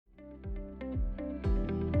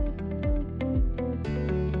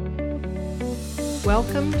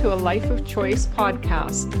Welcome to a Life of Choice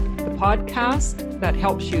podcast, the podcast that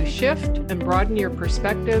helps you shift and broaden your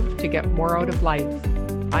perspective to get more out of life.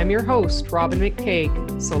 I'm your host, Robin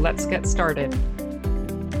McTague, so let's get started.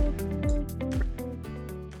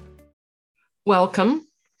 Welcome.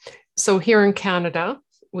 So here in Canada,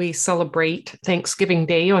 we celebrate Thanksgiving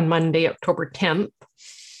Day on Monday, October 10th.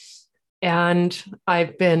 And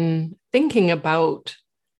I've been thinking about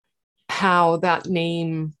how that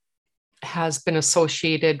name has been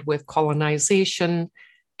associated with colonization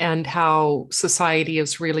and how society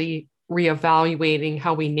is really reevaluating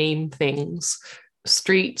how we name things,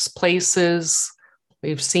 streets, places.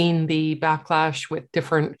 We've seen the backlash with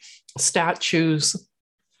different statues,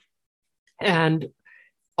 and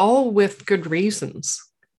all with good reasons.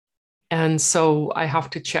 And so I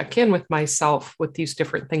have to check in with myself with these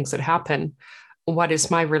different things that happen. What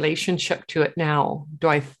is my relationship to it now? Do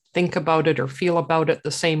I think about it or feel about it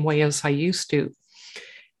the same way as I used to?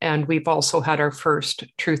 And we've also had our first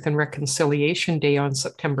Truth and Reconciliation Day on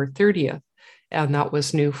September 30th, and that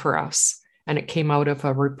was new for us. And it came out of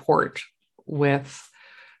a report with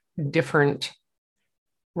different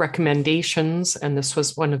recommendations, and this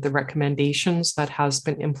was one of the recommendations that has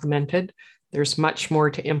been implemented. There's much more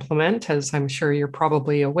to implement, as I'm sure you're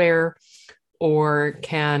probably aware or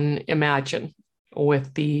can imagine,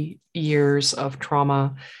 with the years of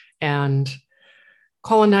trauma and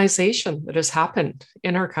colonization that has happened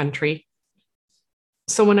in our country.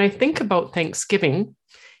 So when I think about Thanksgiving,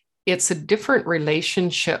 it's a different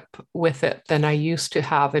relationship with it than I used to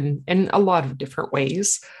have in a lot of different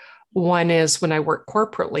ways. One is when I worked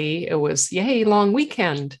corporately, it was, yay, long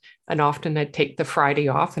weekend. And often I'd take the Friday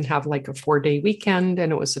off and have like a 4-day weekend,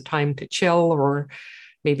 and it was a time to chill or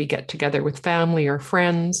maybe get together with family or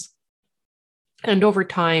friends. And over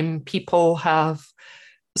time, people have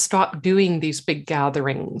stopped doing these big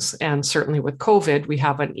gatherings. And certainly with COVID, we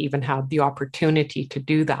haven't even had the opportunity to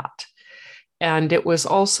do that. And it was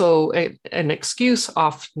also an excuse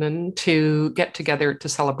often to get together to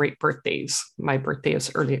celebrate birthdays. My birthday is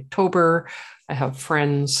early October. I have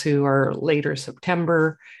friends who are later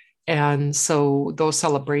September. And so those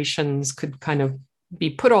celebrations could kind of be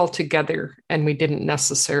put all together, and we didn't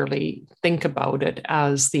necessarily think about it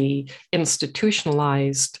as the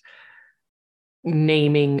institutionalized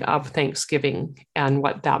naming of Thanksgiving and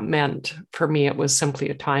what that meant. For me, it was simply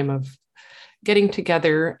a time of getting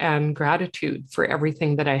together and gratitude for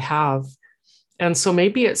everything that I have. And so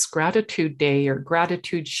maybe it's gratitude day or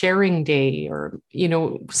gratitude sharing day, or,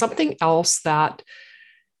 something else that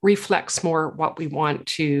reflects more what we want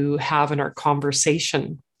to have in our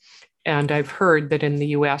conversation. And I've heard that in the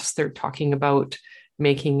US, they're talking about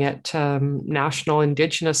making it National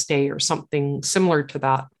Indigenous Day or something similar to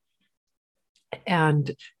that, and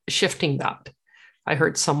shifting that. I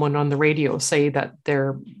heard someone on the radio say that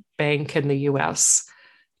their bank in the US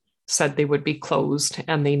said they would be closed,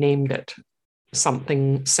 and they named it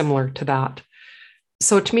something similar to that.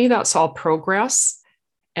 So to me, that's all progress.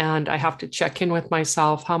 And I have to check in with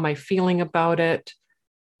myself. How am I feeling about it?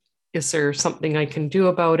 Is there something I can do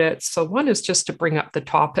about it? So one is just to bring up the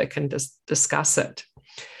topic and just discuss it.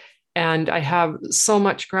 And I have so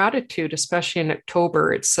much gratitude, especially in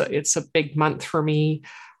October. It's a big month for me.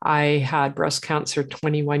 I had breast cancer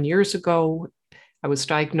 21 years ago. I was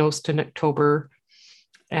diagnosed in October.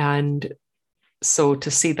 And so to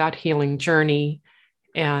see that healing journey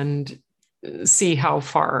and see how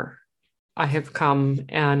far I have come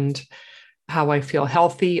and how I feel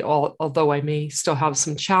healthy, although I may still have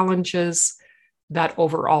some challenges, that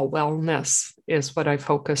overall wellness is what I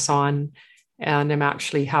focus on. And I'm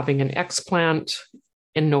actually having an explant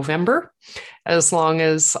in November. As long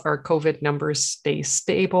as our COVID numbers stay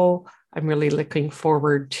stable, I'm really looking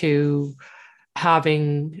forward to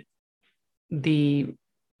having the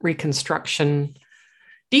reconstruction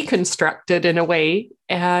deconstructed in a way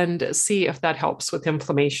and see if that helps with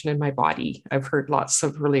inflammation in my body. I've heard lots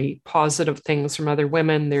of really positive things from other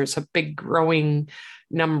women. There's a big growing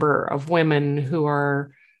number of women who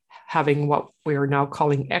are having what we are now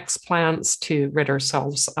calling explants to rid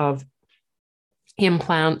ourselves of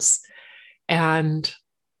implants. And,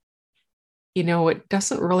 it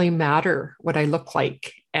doesn't really matter what I look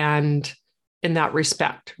like. And in that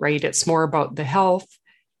respect, right? It's more about the health.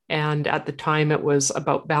 And at the time, it was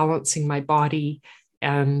about balancing my body,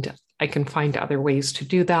 and I can find other ways to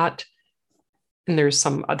do that. And there's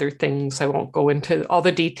some other things, I won't go into all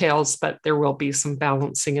the details, but there will be some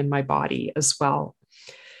balancing in my body as well.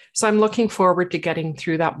 So I'm looking forward to getting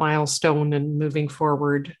through that milestone and moving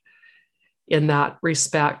forward in that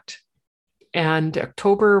respect. And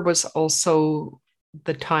October was also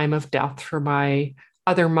the time of death for my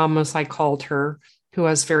other mom, as I called her, who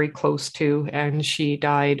I was very close to, and she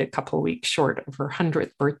died a couple of weeks short of her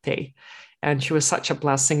 100th birthday. And she was such a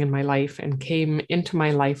blessing in my life and came into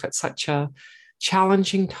my life at such a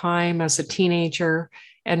challenging time as a teenager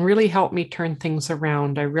and really helped me turn things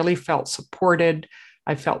around. I really felt supported.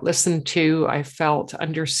 I felt listened to. I felt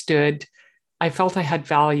understood. I felt I had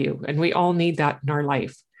value, and we all need that in our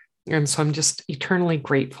life. And so I'm just eternally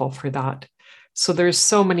grateful for that. So there's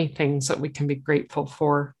so many things that we can be grateful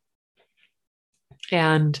for.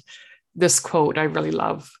 And this quote I really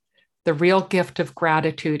love. The real gift of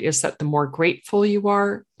gratitude is that the more grateful you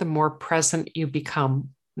are, the more present you become.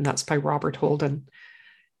 And that's by Robert Holden.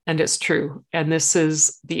 And it's true. And this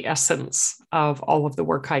is the essence of all of the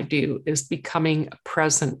work I do, is becoming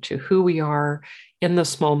present to who we are in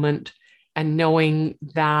this moment and knowing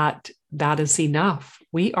that that is enough.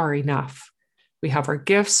 We are enough. We have our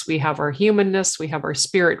gifts, we have our humanness, we have our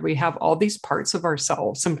spirit, we have all these parts of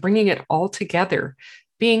ourselves, and bringing it all together,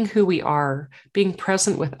 being who we are, being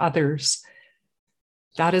present with others.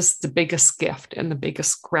 That is the biggest gift and the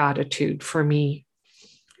biggest gratitude for me.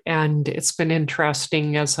 And it's been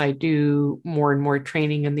interesting as I do more and more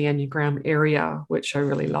training in the Enneagram area, which I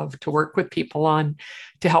really love to work with people on,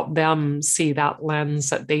 to help them see that lens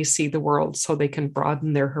that they see the world so they can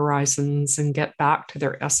broaden their horizons and get back to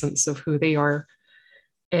their essence of who they are.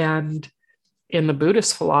 And in the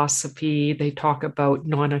Buddhist philosophy, they talk about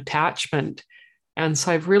non-attachment. And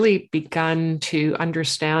so I've really begun to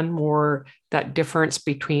understand more that difference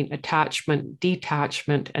between attachment,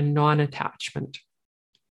 detachment, and non-attachment.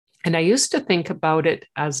 And I used to think about it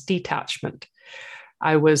as detachment.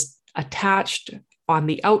 I was attached on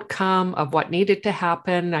the outcome of what needed to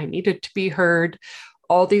happen. I needed to be heard.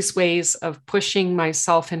 All these ways of pushing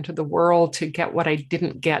myself into the world to get what I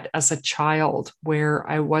didn't get as a child, where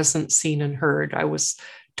I wasn't seen and heard. I was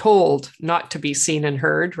told not to be seen and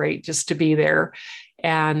heard, right? Just to be there.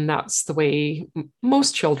 And that's the way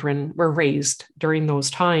most children were raised during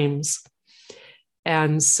those times.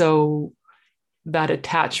 And so that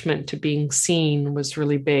attachment to being seen was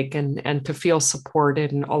really big, and to feel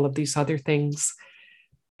supported and all of these other things.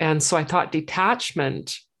 And so I thought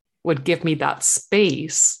detachment would give me that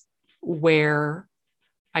space where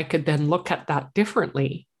I could then look at that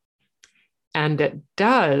differently. And it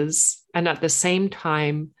does. And at the same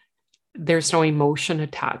time, there's no emotion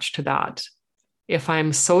attached to that. If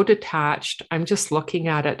I'm so detached, I'm just looking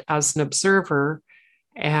at it as an observer.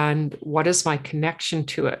 And what is my connection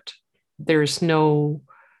to it? There's no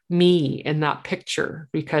me in that picture,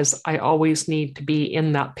 because I always need to be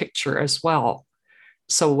in that picture as well.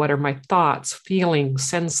 So what are my thoughts, feelings,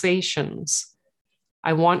 sensations?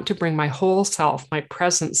 I want to bring my whole self, my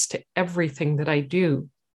presence to everything that I do.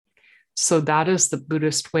 So that is the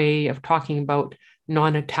Buddhist way of talking about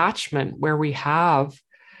non-attachment, where we have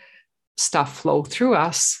stuff flow through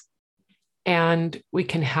us and we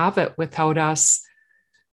can have it without us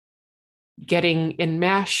getting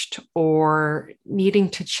enmeshed or needing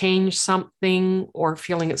to change something or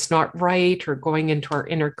feeling it's not right or going into our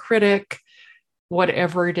inner critic,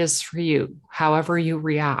 whatever it is for you, however you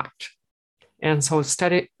react. And so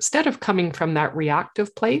instead of coming from that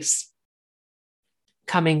reactive place,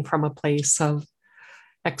 coming from a place of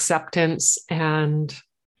acceptance and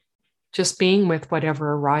just being with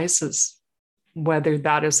whatever arises, whether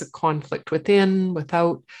that is a conflict within,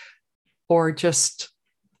 without, or just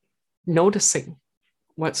noticing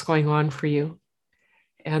what's going on for you.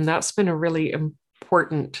 And that's been a really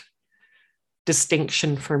important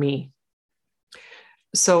distinction for me.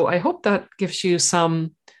 So I hope that gives you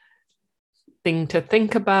something to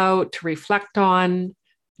think about, to reflect on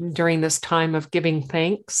during this time of giving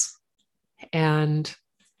thanks. And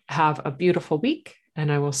have a beautiful week,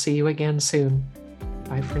 and I will see you again soon.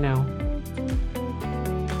 Bye for now.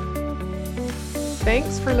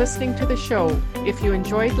 Thanks for listening to the show. If you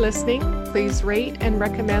enjoyed listening, please rate and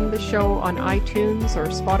recommend the show on iTunes or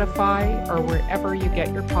Spotify or wherever you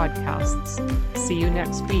get your podcasts. See you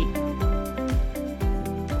next week.